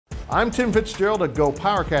I'm Tim Fitzgerald at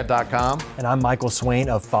GoPowerCat.com. And I'm Michael Swain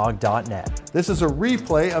of Fog.net. This is a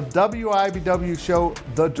replay of WIBW show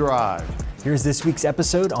The Drive. Here's this week's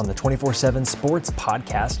episode on the 24/7 Sports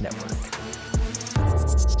Podcast Network.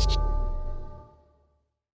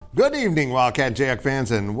 Good evening, Wildcat and JAC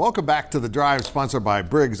fans, and welcome back to The Drive, sponsored by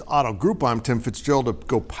Briggs Auto Group. I'm Tim Fitzgerald of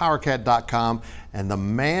GoPowerCat.com, and the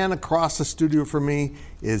man across the studio from me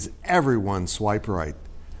is everyone's swipe right,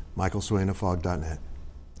 Michael Swain of Fog.net.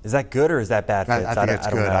 Is that good or is that bad? I think it's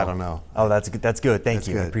good. I don't know. Oh, that's good. That's good. Thank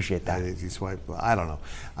you. Good. I appreciate that. You swipe. I don't know.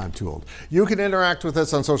 I'm too old. You can interact with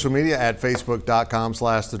us on social media at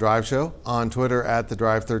Facebook.com/The Drive Show, on Twitter at The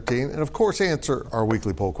Drive 13, and of course answer our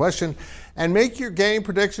weekly poll question and make your game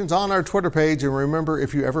predictions on our Twitter page. And remember,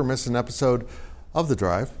 if you ever miss an episode of The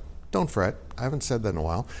Drive, don't fret. I haven't said that in a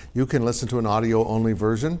while. You can listen to an audio-only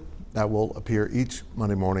version that will appear each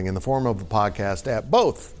Monday morning in the form of a podcast at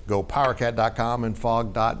both GoPowerCat.com and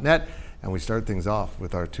Fog.net. And we start things off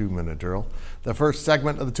with our 2-minute drill. The first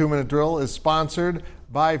segment of the 2-minute drill is sponsored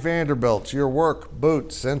by Vanderbilt, your work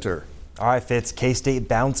boot center. All right, Fitz, K-State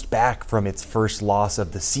bounced back from its first loss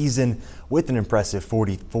of the season with an impressive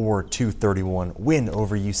 44-31 win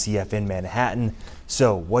over UCF in Manhattan.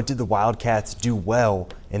 So what did the Wildcats do well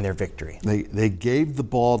in their victory? They gave the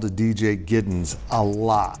ball to DJ Giddens a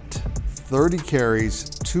lot. 30 carries,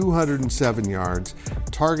 207 yards,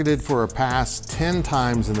 targeted for a pass 10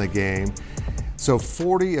 times in the game. So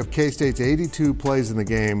 40 of K-State's 82 plays in the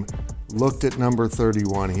game looked at number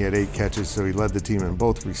 31. He had 8 catches, so he led the team in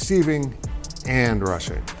both receiving and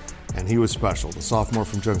rushing. And he was special. The sophomore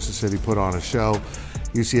from Junction City put on a show.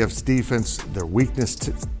 UCF's defense, their weakness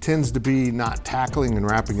tends to be not tackling and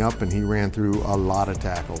wrapping up, and he ran through a lot of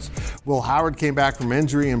tackles. Will Howard came back from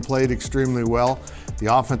injury and played extremely well.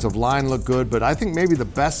 The offensive line looked good, but I think maybe the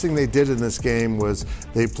best thing they did in this game was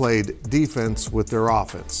they played defense with their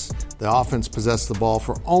offense. The offense possessed the ball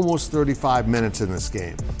for almost 35 minutes in this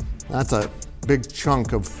game. That's a big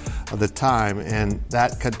chunk of the time, and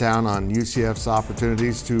that cut down on UCF's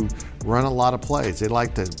opportunities to run a lot of plays. They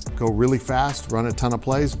like to go really fast, run a ton of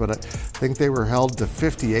plays, but I think they were held to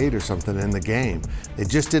 58 or something in the game. They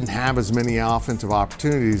just didn't have as many offensive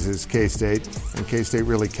opportunities as K-State, and K-State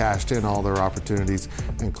really cashed in all their opportunities,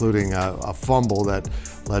 including a fumble that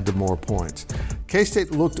led to more points.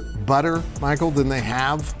 K-State looked better, Michael, than they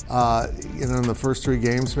have in the first 3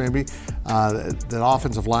 games maybe. The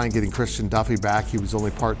offensive line getting Christian Duffy back, he was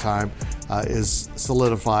only part-time, is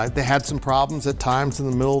solidified. They had some problems at times in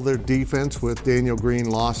the middle of their defense with Daniel Green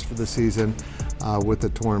lost for the season with the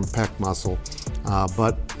torn pec muscle.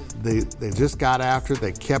 But they just got after it.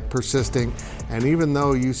 They kept persisting. And even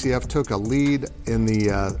though UCF took a lead in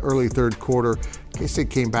the early third quarter, K-State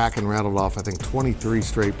came back and rattled off, I think, 23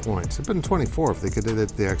 straight points. It'd been 24 if they could have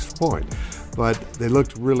hit the extra point. But they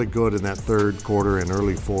looked really good in that third quarter and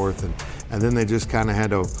early fourth. And then they just kind of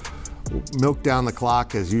had to milk down the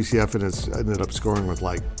clock as UCF ended up scoring with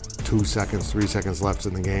like 2 seconds, 3 seconds left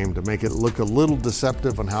in the game to make it look a little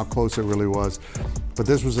deceptive on how close it really was. But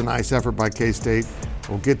this was a nice effort by K-State.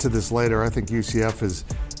 We'll get to this later. I think UCF is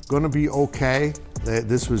going to be okay.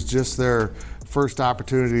 This was just their first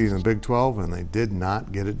opportunity in the Big 12, and they did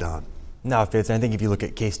not get it done. No, Fitz, I think if you look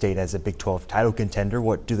at K-State as a Big 12 title contender,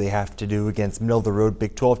 what do they have to do against middle-of-the-road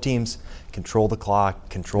Big 12 teams? Control the clock,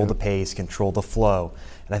 control the pace, control the flow.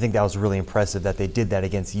 And I think that was really impressive that they did that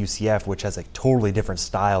against UCF, which has a totally different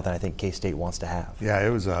style than I think K-State wants to have. Yeah, it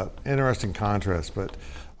was an interesting contrast, but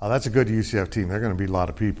that's a good UCF team. They're going to beat a lot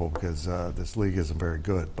of people because this league isn't very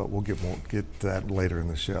good, but we'll get to that later in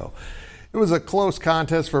the show. It was a close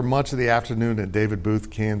contest for much of the afternoon at David Booth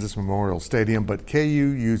Kansas Memorial Stadium, but KU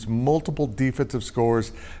used multiple defensive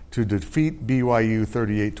scores to defeat BYU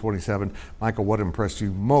 38-27. Michael, what impressed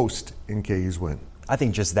you most in KU's win? I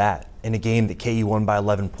think just that. In a game that KU won by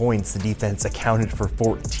 11 points, the defense accounted for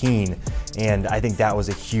 14, and I think that was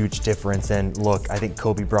a huge difference. And look, I think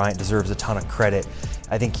Kobe Bryant deserves a ton of credit.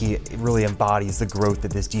 I think he really embodies the growth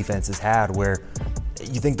that this defense has had, where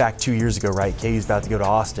you think back 2 years ago, right? KU's about to go to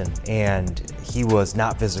Austin, and he was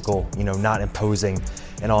not physical, not imposing.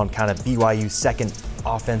 And on kind of BYU's second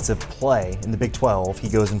offensive play in the Big 12, he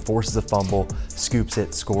goes and forces a fumble, scoops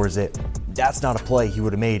it, scores it. That's not a play he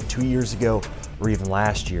would have made 2 years ago or even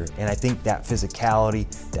last year. And I think that physicality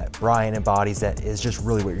that Bryant embodies, that is just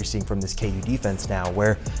really what you're seeing from this KU defense now,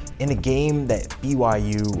 where in a game that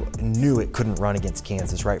BYU knew it couldn't run against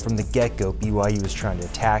Kansas, right? From the get-go, BYU was trying to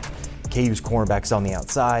attack. KU's cornerbacks on the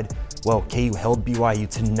outside. Well, KU held BYU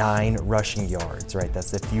to 9 rushing yards, right?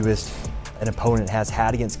 That's the fewest an opponent has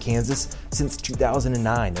had against Kansas since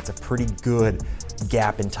 2009. That's a pretty good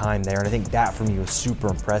gap in time there, and I think that for me was super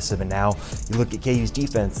impressive. And now you look at KU's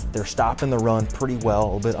defense, they're stopping the run pretty well, a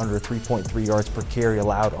little bit under 3.3 yards per carry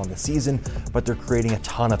allowed on the season, but they're creating a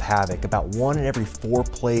ton of havoc. About 1 in every 4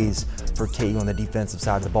 plays for KU on the defensive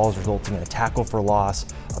side of the ball is resulting in a tackle for loss,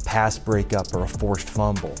 a pass breakup, or a forced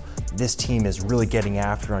fumble. This team is really getting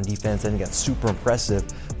after on defense, and that's super impressive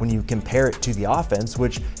when you compare it to the offense,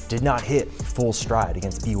 which did not hit full stride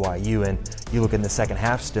against BYU. And you look in the second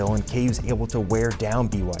half still, and KU's able to wear down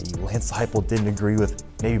BYU. Lance Heupel didn't agree with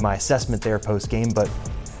maybe my assessment there post-game, but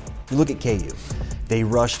you look at KU. They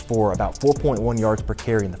rushed for about 4.1 yards per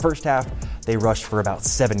carry in the first half. They rushed for about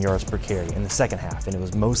 7 yards per carry in the second half, and it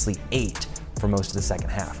was mostly 8 for most of the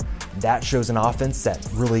second half. That shows an offense that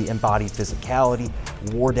really embodied physicality,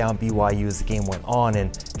 wore down BYU as the game went on,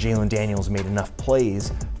 and Jalen Daniels made enough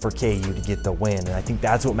plays for KU to get the win. And I think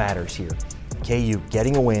that's what matters here. KU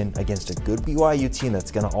getting a win against a good BYU team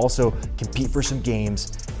that's going to also compete for some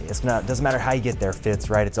games. Doesn't matter how you get there, Fitz,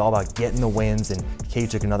 right? It's all about getting the wins, and KU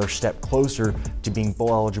took another step closer to being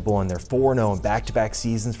bowl eligible in their 4-0 in back-to-back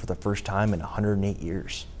seasons for the first time in 108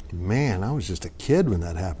 years. Man, I was just a kid when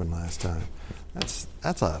that happened last time.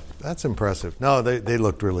 That's impressive. No, they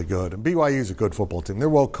looked really good. And BYU's a good football team. They're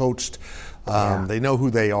well coached. They know who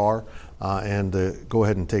they are, and to go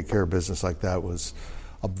ahead and take care of business like that was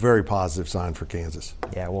a very positive sign for Kansas.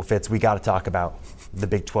 Yeah, well, Fitz, we got to talk about the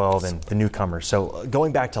Big 12 and the newcomers. So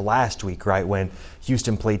going back to last week, right, when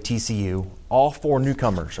Houston played TCU, all 4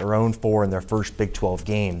 newcomers are 0-4 in their first Big 12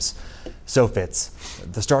 games. So Fitz,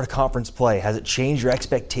 the start of conference play, has it changed your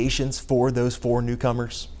expectations for those 4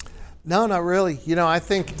 newcomers? No, not really. You know, I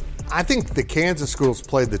think the Kansas schools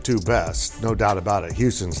played the 2 best, no doubt about it.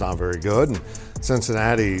 Houston's not very good, and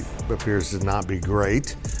Cincinnati appears to not be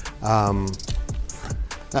great.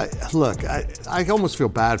 Look, I almost feel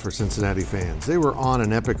bad for Cincinnati fans. They were on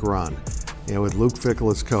an epic run, with Luke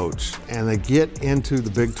Fickell as coach, and they get into the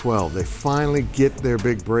Big 12. They finally get their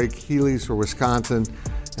big break. Healy's for Wisconsin,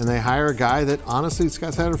 and they hire a guy that, honestly,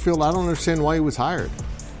 Scott Satterfield, I don't understand why he was hired.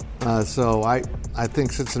 So I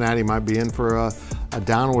think Cincinnati might be in for a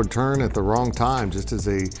downward turn at the wrong time, just as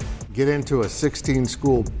they get into a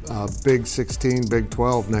 16-school Big 16, Big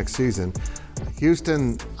 12 next season.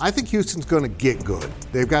 Houston, I think Houston's going to get good.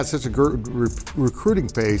 They've got such a good recruiting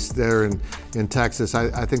pace there in Texas.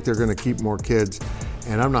 I think they're going to keep more kids,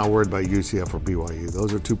 and I'm not worried about UCF or BYU.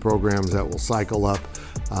 Those are 2 programs that will cycle up.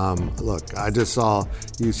 Look, I just saw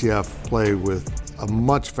UCF play with a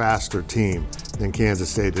much faster team than Kansas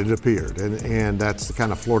State, it appeared, and that's the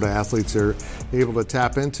kind of Florida athletes they're able to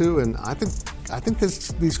tap into. And I think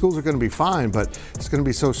these schools are going to be fine, but it's going to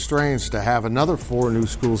be so strange to have another 4 new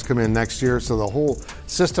schools come in next year. So the whole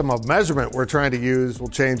system of measurement we're trying to use will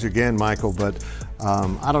change again, Michael. But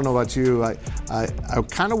I don't know about you. I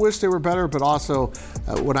kind of wish they were better, but also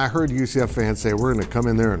when I heard UCF fans say we're going to come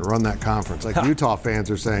in there and run that conference, like Utah fans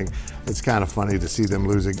are saying, it's kind of funny to see them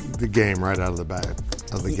losing the game right out of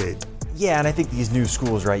the gate. Yeah, and I think these new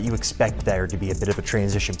schools, right, you expect there to be a bit of a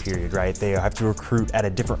transition period, right? They have to recruit at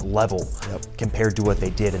a different level compared to what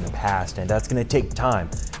they did in the past, and that's going to take time.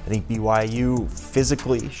 I think BYU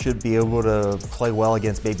physically should be able to play well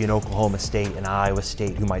against maybe an Oklahoma State and Iowa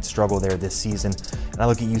State who might struggle there this season. And I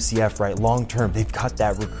look at UCF, right, long term, they've got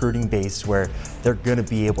that recruiting base where they're going to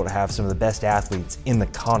be able to have some of the best athletes in the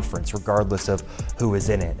conference regardless of who is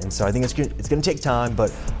in it. And so I think it's going to take time,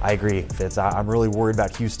 but I agree, Fitz. I'm really worried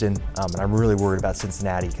about Houston, and I'm really worried about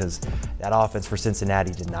Cincinnati because that offense for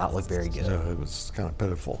Cincinnati did not look very good. No, it was kind of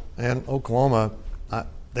pitiful. And Oklahoma,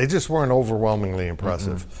 they just weren't overwhelmingly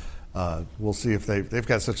impressive. Mm-hmm. We'll see if they've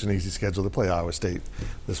got such an easy schedule. They play Iowa State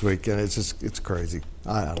this week, and it's crazy.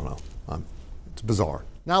 I don't know. It's bizarre.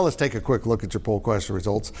 Now let's take a quick look at your poll question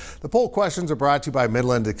results. The poll questions are brought to you by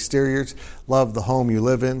Midland Exteriors. Love the home you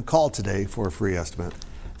live in. Call today for a free estimate.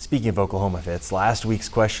 Speaking of Oklahoma, Fitz, last week's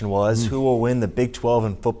question was, who will win the Big 12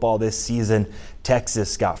 in football this season?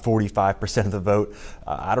 Texas got 45% of the vote.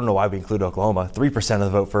 I don't know why we include Oklahoma. 3% of the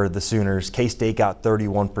vote for the Sooners. K-State got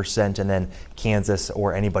 31%, and then Kansas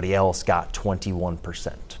or anybody else got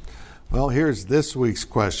 21%. Well, here's this week's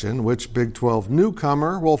question. Which Big 12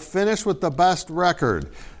 newcomer will finish with the best record?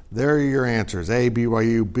 There are your answers. A,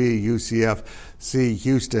 BYU, B, UCF, C,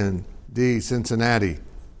 Houston, D, Cincinnati.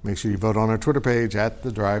 Make sure you vote on our Twitter page at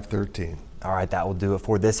TheDrive13. All right, that will do it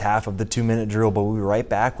for this half of the 2-minute drill, but we'll be right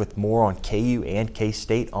back with more on KU and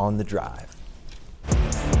K-State on The Drive.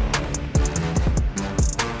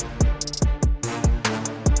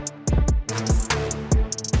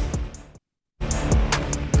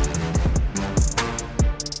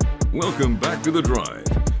 Welcome back to The Drive.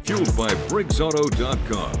 Fueled by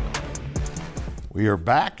BriggsAuto.com. We are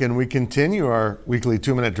back and we continue our weekly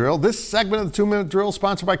 2-minute drill. This segment of the 2-minute drill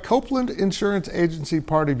sponsored by Copeland Insurance Agency,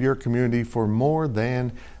 part of your community for more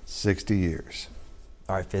than 60 years.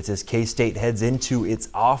 All right, Fitz, as K-State heads into its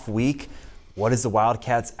off week, what is the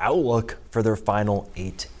Wildcats' outlook for their final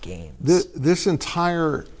 8 games? This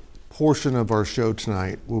entire portion of our show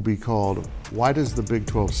tonight will be called Why Does the Big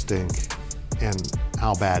 12 Stink and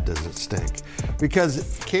How Bad Does It Stink?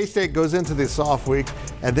 Because K-State goes into this off week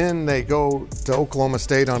and then they go to Oklahoma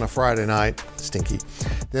State on a Friday night, stinky.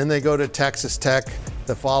 Then they go to Texas Tech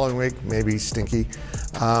the following week, maybe stinky.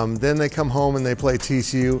 Then they come home and they play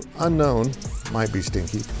TCU, unknown, might be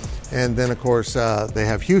stinky. And then, of course, they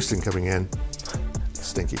have Houston coming in,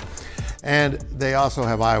 stinky. And they also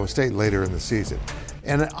have Iowa State later in the season.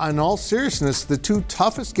 And in all seriousness, the 2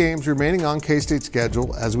 toughest games remaining on K-State's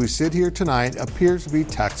schedule as we sit here tonight appears to be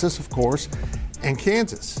Texas, of course, and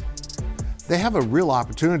Kansas. They have a real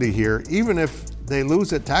opportunity here, even if they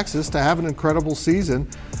lose at Texas, to have an incredible season.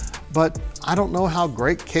 But I don't know how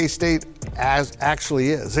great K-State actually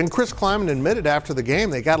is. And Chris Kleiman admitted after the game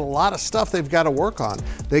they got a lot of stuff they've got to work on.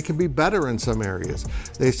 They can be better in some areas.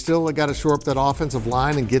 They still got to shore up that offensive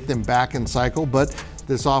line and get them back in cycle, but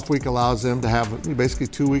this off week allows them to have basically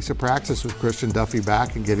 2 weeks of practice with Christian Duffy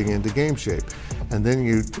back and getting into game shape. And then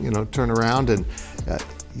you turn around and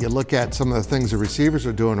you look at some of the things the receivers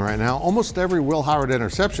are doing right now. Almost every Will Howard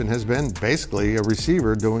interception has been basically a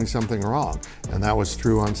receiver doing something wrong, and that was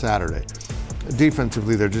true on Saturday.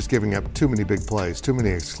 Defensively, they're just giving up too many big plays, too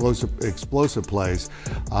many explosive plays,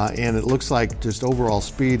 and it looks like just overall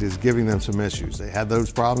speed is giving them some issues. They had those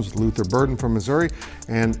problems with Luther Burden from Missouri,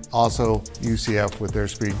 and also UCF with their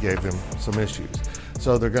speed gave them some issues.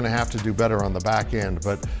 So they're going to have to do better on the back end,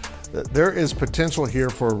 but there is potential here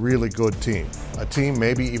for a really good team, a team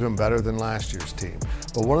maybe even better than last year's team.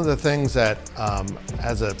 But one of the things that,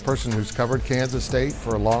 as a person who's covered Kansas State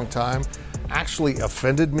for a long time, actually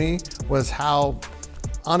offended me was how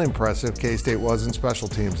unimpressive K-State was in special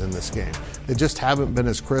teams in this game. They just haven't been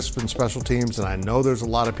as crisp in special teams, and I know there's a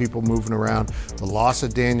lot of people moving around. The loss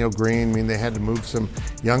of Daniel Green, they had to move some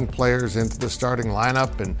young players into the starting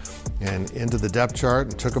lineup and into the depth chart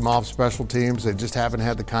and took them off special teams. They just haven't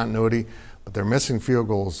had the continuity, but they're missing field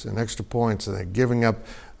goals and extra points, and they're giving up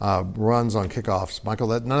runs on kickoffs. Michael,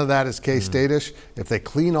 none of that is K-State-ish. If they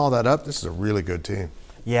clean all that up, this is a really good team.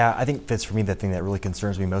 Yeah, I think Fitz, for me, the thing that really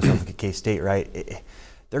concerns me most with K-State, right?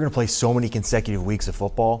 They're going to play so many consecutive weeks of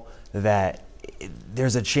football that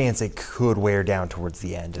there's a chance it could wear down towards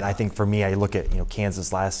the end. And I think for me, I look at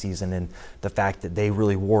Kansas last season and the fact that they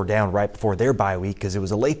really wore down right before their bye week because it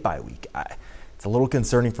was a late bye week. It's a little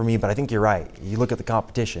concerning for me, but I think you're right. You look at the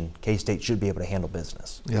competition, K-State should be able to handle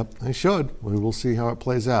business. Yep, they should. We will see how it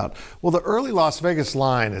plays out. Well, the early Las Vegas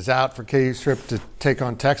line is out for KU's trip to take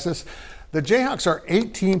on Texas. The Jayhawks are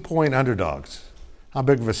 18-point underdogs. How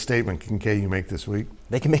big of a statement can KU make this week?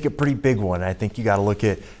 They can make a pretty big one. I think you got to look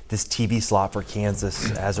at this TV slot for Kansas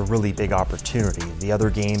as a really big opportunity. The other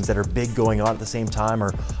games that are big going on at the same time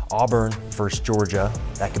are Auburn versus Georgia.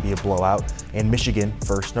 That could be a blowout. And Michigan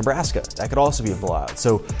versus Nebraska. That could also be a blowout.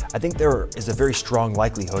 So I think there is a very strong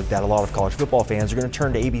likelihood that a lot of college football fans are going to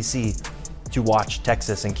turn to ABC to watch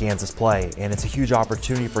Texas and Kansas play. And it's a huge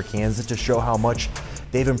opportunity for Kansas to show how much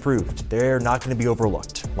they've improved. They're not going to be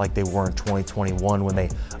overlooked like they were in 2021 when they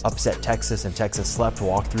upset Texas and Texas slept,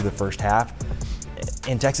 walked through the first half.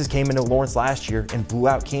 And Texas came into Lawrence last year and blew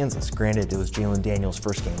out Kansas. Granted, it was Jalen Daniels'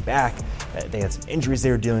 first game back. They had some injuries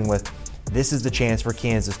they were dealing with. This is the chance for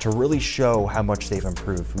Kansas to really show how much they've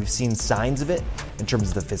improved. We've seen signs of it in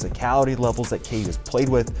terms of the physicality levels that KU has played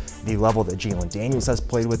with, the level that Jalen Daniels has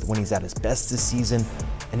played with when he's at his best this season,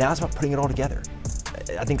 and now it's about putting it all together.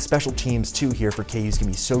 I think special teams, too, here for KU is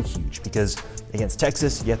going to be so huge because against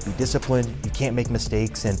Texas, you have to be disciplined, you can't make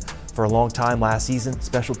mistakes, and for a long time last season,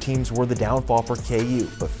 special teams were the downfall for KU.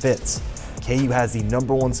 But Fitz, KU has the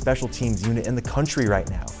 #1 special teams unit in the country right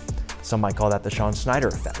now. Some might call that the Sean Snyder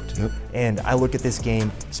effect. Yep. And I look at this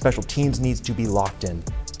game, special teams needs to be locked in.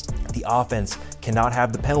 The offense cannot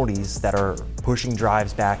have the penalties that are pushing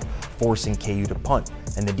drives back, forcing KU to punt.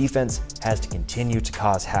 And the defense has to continue to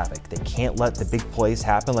cause havoc. They can't let the big plays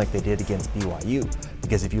happen like they did against BYU.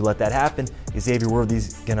 Because if you let that happen, Xavier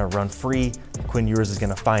Worthy's going to run free, Quinn Ewers is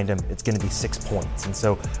going to find him, it's going to be 6 points. And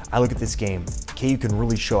so I look at this game, KU can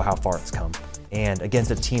really show how far it's come. And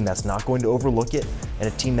against a team that's not going to overlook it, and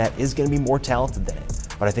a team that is going to be more talented than it.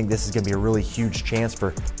 But I think this is going to be a really huge chance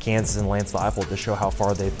for Kansas and Lance Leipold to show how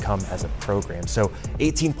far they've come as a program. So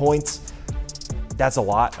 18 points, That's a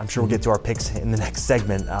lot. I'm sure we'll get to our picks in the next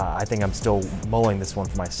segment. I think I'm still mulling this one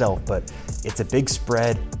for myself, but it's a big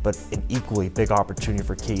spread, but an equally big opportunity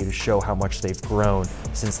for KU to show how much they've grown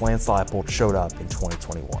since Lance Leipold showed up in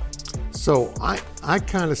 2021. So I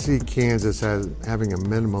kind of see Kansas as having a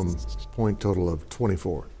minimum point total of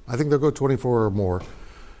 24. I think they'll go 24 or more.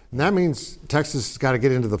 And that means Texas has got to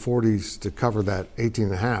get into the 40s to cover that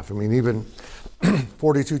 18.5. I mean, even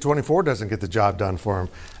 42-24 doesn't get the job done for them.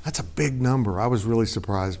 That's a big number. I was really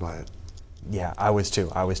surprised by it. Yeah, I was too,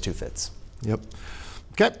 Fitz. Yep.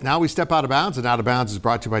 Okay, now we step out of bounds, and Out of Bounds is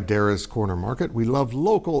brought to you by Dara's Corner Market. We love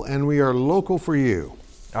local, and we are local for you.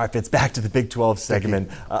 All right, Fitz, back to the Big 12 segment.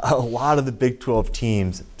 A lot of the Big 12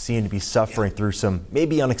 teams seem to be suffering through some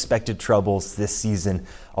maybe unexpected troubles this season.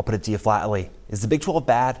 I'll put it to you flatly. Is the Big 12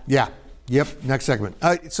 bad? Yeah. Yep. Next segment.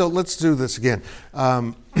 So let's do this again.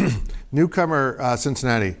 Newcomer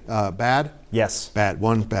Cincinnati, bad? Yes. Bad.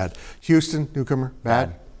 One, bad. Houston, newcomer,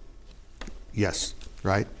 bad? Yes.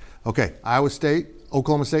 Right? Okay. Iowa State,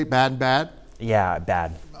 Oklahoma State, bad? Yeah,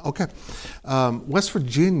 bad. Okay. West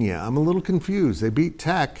Virginia, I'm a little confused. They beat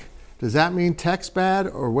Tech. Does that mean Tech's bad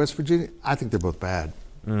or West Virginia? I think they're both bad.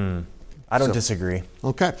 I don't disagree.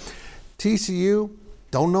 Okay. TCU,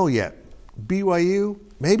 don't know yet. BYU,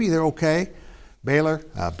 maybe they're okay. Baylor,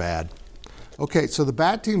 bad. Okay, so the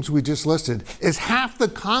bad teams we just listed is half the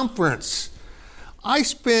conference. I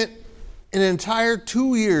spent an entire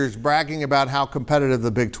 2 years bragging about how competitive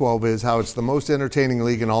the Big 12 is, how it's the most entertaining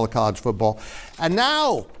league in all of college football. And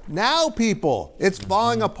now people, it's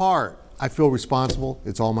falling apart. I feel responsible.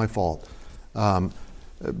 It's all my fault. And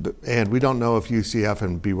we don't know if UCF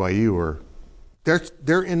and BYU are,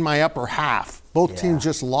 they're in my upper half. Both teams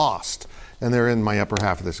just lost, and they're in my upper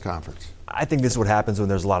half of this conference. I think this is what happens when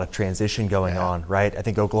there's a lot of transition going on, right? I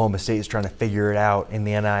think Oklahoma State is trying to figure it out in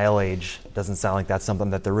the NIL age. Doesn't sound like that's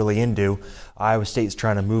something that they're really into. Iowa State's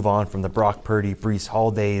trying to move on from the Brock Purdy, Breece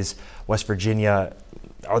Hall days. West Virginia,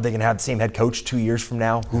 are they going to have the same head coach 2 years from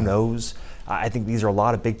now? Who knows? I think these are a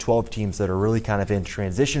lot of Big 12 teams that are really kind of in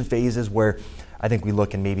transition phases where I think we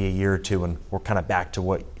look in maybe a year or two and we're kind of back to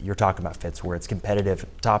what you're talking about, Fitz, where it's competitive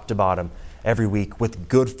top to bottom every week with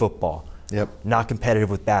good football. Yep. Not competitive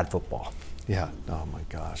with bad football. Yeah. Oh, my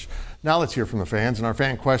gosh. Now let's hear from the fans. And our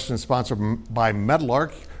fan question is sponsored by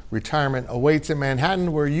Meadowlark. Retirement awaits in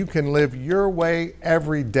Manhattan, where you can live your way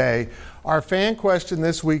every day. Our fan question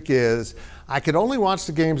this week is, I could only watch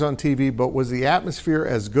the games on TV, but was the atmosphere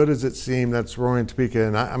as good as it seemed? That's Rory and Topeka,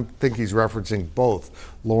 and I think he's referencing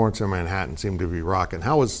both Lawrence and Manhattan seemed to be rocking.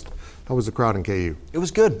 How was the crowd in KU? It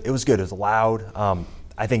was good. It was loud.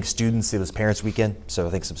 I think students, it was parents' weekend, so I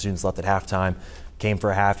think some students left at halftime, came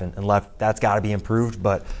for a half and left. That's got to be improved,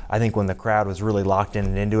 but I think when the crowd was really locked in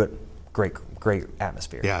and into it, great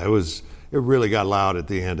atmosphere. Yeah, it really got loud at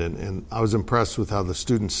the end, and I was impressed with how the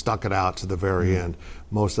students stuck it out to the very end.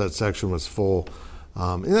 Most of that section was full,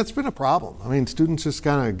 and that's been a problem. I mean, students just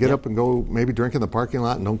kind of get up and go maybe drink in the parking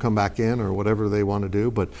lot and don't come back in or whatever they want to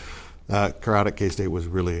do, but crowd at K-State was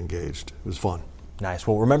really engaged. It was fun. Nice.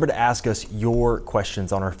 Well, remember to ask us your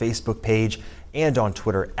questions on our Facebook page and on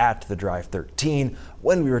Twitter at The Drive 13.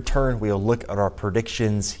 When we return, we'll look at our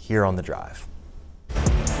predictions here on The Drive.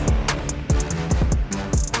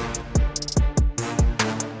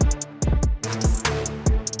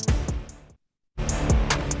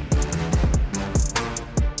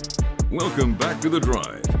 Welcome back to The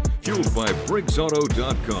Drive, fueled by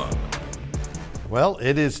BriggsAuto.com. Well,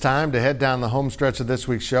 it is time to head down the home stretch of this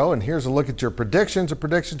week's show, and here's a look at your predictions. The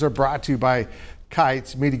predictions are brought to you by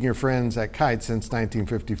Kites, meeting your friends at Kites since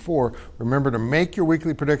 1954. Remember to make your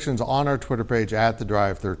weekly predictions on our Twitter page at The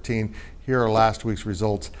Drive 13. Here are last week's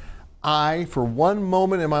results. I, for one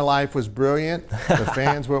moment in my life, was brilliant. The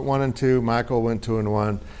fans went 1-2. Michael went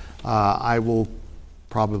 2-1. I will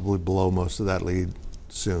probably blow most of that lead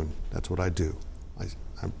soon. That's what I do.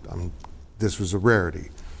 This was a rarity.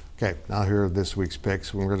 Okay, now here are this week's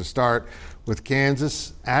picks. We're going to start with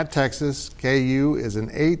Kansas at Texas. KU is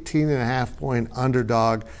an 18.5-point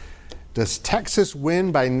underdog. Does Texas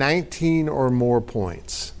win by 19 or more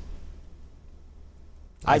points?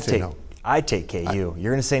 I'd take KU.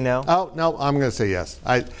 You're going to say no? Oh, no, I'm going to say yes.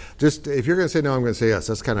 If you're going to say no, I'm going to say yes.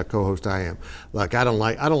 That's the kind of co-host I am. Look, I don't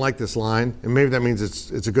like this line, and maybe that means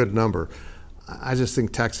it's a good number. I just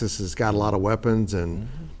think Texas has got a lot of weapons, and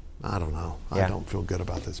I don't know. Yeah. I don't feel good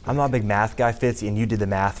about this pick. I'm not a big math guy, Fitz, and you did the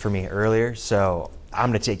math for me earlier, so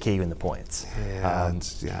I'm going to take KU in the points. Yeah,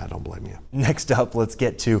 I don't blame you. Next up, let's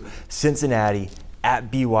get to Cincinnati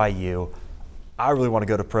at BYU. I really want to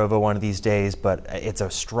go to Provo one of these days, but it's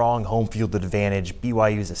a strong home field advantage.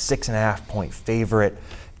 BYU is a 6.5-point favorite.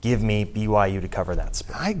 Give me BYU to cover that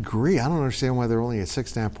spread. I agree. I don't understand why they're only a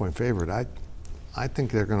 6.5-point favorite. I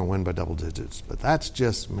think they're going to win by double digits, but that's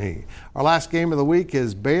just me. Our last game of the week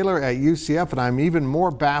is Baylor at UCF, and I'm even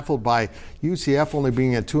more baffled by UCF only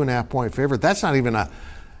being a 2.5-point favorite. That's not even a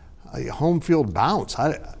home field bounce.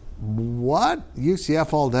 What?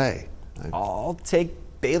 UCF all day. I'll take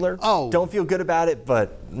Baylor. Oh. Don't feel good about it,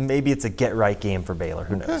 but maybe it's a get-right game for Baylor.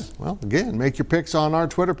 Who knows? Well, again, make your picks on our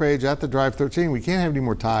Twitter page at @TheDrive13. We can't have any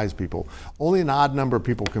more ties, people. Only an odd number of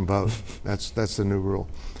people can vote. That's the new rule.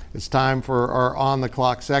 It's time for our On the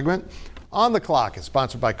Clock segment. On the Clock is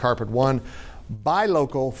sponsored by Carpet One. Buy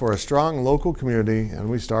local for a strong local community. And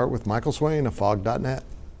we start with Michael Swain of Fog.net.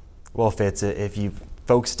 Well, Fitz, if you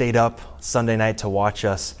folks stayed up Sunday night to watch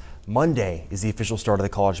us, Monday is the official start of the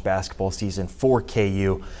college basketball season for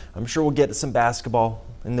KU. I'm sure we'll get to some basketball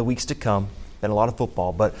in the weeks to come, then a lot of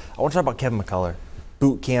football. But I want to talk about Kevin McCullar.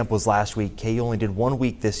 Boot camp was last week. KU only did 1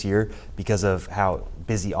 week this year because of how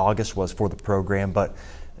busy August was for the program. But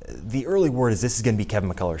the early word is this is going to be Kevin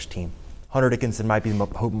McCullar's team. Hunter Dickinson might be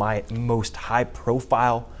my most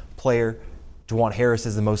high-profile player. Juwan Harris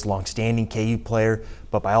is the most long-standing KU player.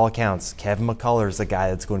 But by all accounts, Kevin McCullar is the guy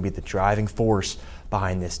that's going to be the driving force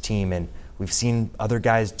behind this team. And we've seen other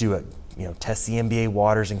guys do it, test the NBA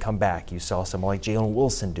waters and come back. You saw someone like Jalen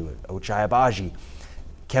Wilson do it, Ochai Agbaji.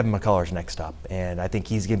 Kevin McCullar's next up, and I think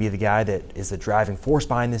he's going to be the guy that is the driving force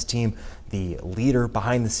behind this team, the leader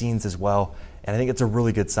behind the scenes as well. And I think it's a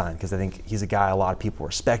really good sign because I think he's a guy a lot of people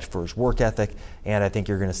respect for his work ethic, and I think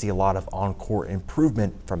you're going to see a lot of on-court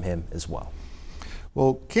improvement from him as well.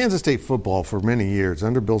 Well, Kansas State football for many years,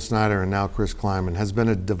 under Bill Snyder and now Chris Kleiman, has been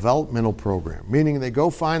a developmental program, meaning they go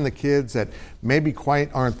find the kids that maybe quite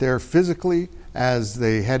aren't there physically as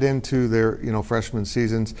they head into their freshman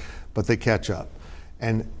seasons, but they catch up.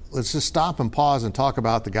 And let's just stop and pause and talk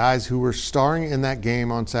about the guys who were starring in that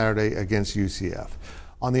game on Saturday against UCF.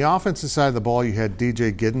 On the offensive side of the ball, you had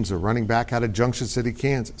DJ Giddens, a running back out of Junction City,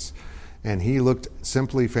 Kansas. And he looked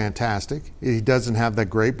simply fantastic. He doesn't have that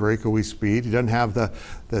great breakaway speed. He doesn't have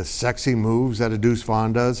the sexy moves that a Deuce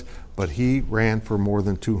Vaughn does, but he ran for more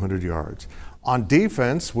than 200 yards. On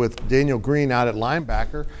defense, with Daniel Green out at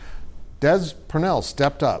linebacker, Des Purnell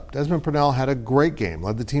stepped up. Desmond Purnell had a great game,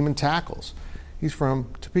 led the team in tackles. He's from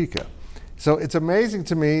Topeka. So it's amazing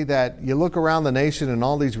to me that you look around the nation and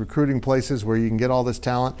all these recruiting places where you can get all this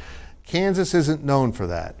talent. Kansas isn't known for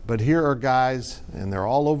that, but here are guys, and they're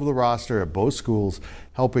all over the roster at both schools,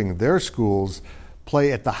 helping their schools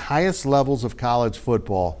play at the highest levels of college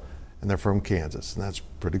football, and they're from Kansas, and that's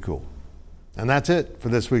pretty cool. And that's it for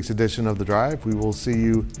this week's edition of The Drive. We will see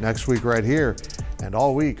you next week right here and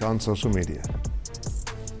all week on social media.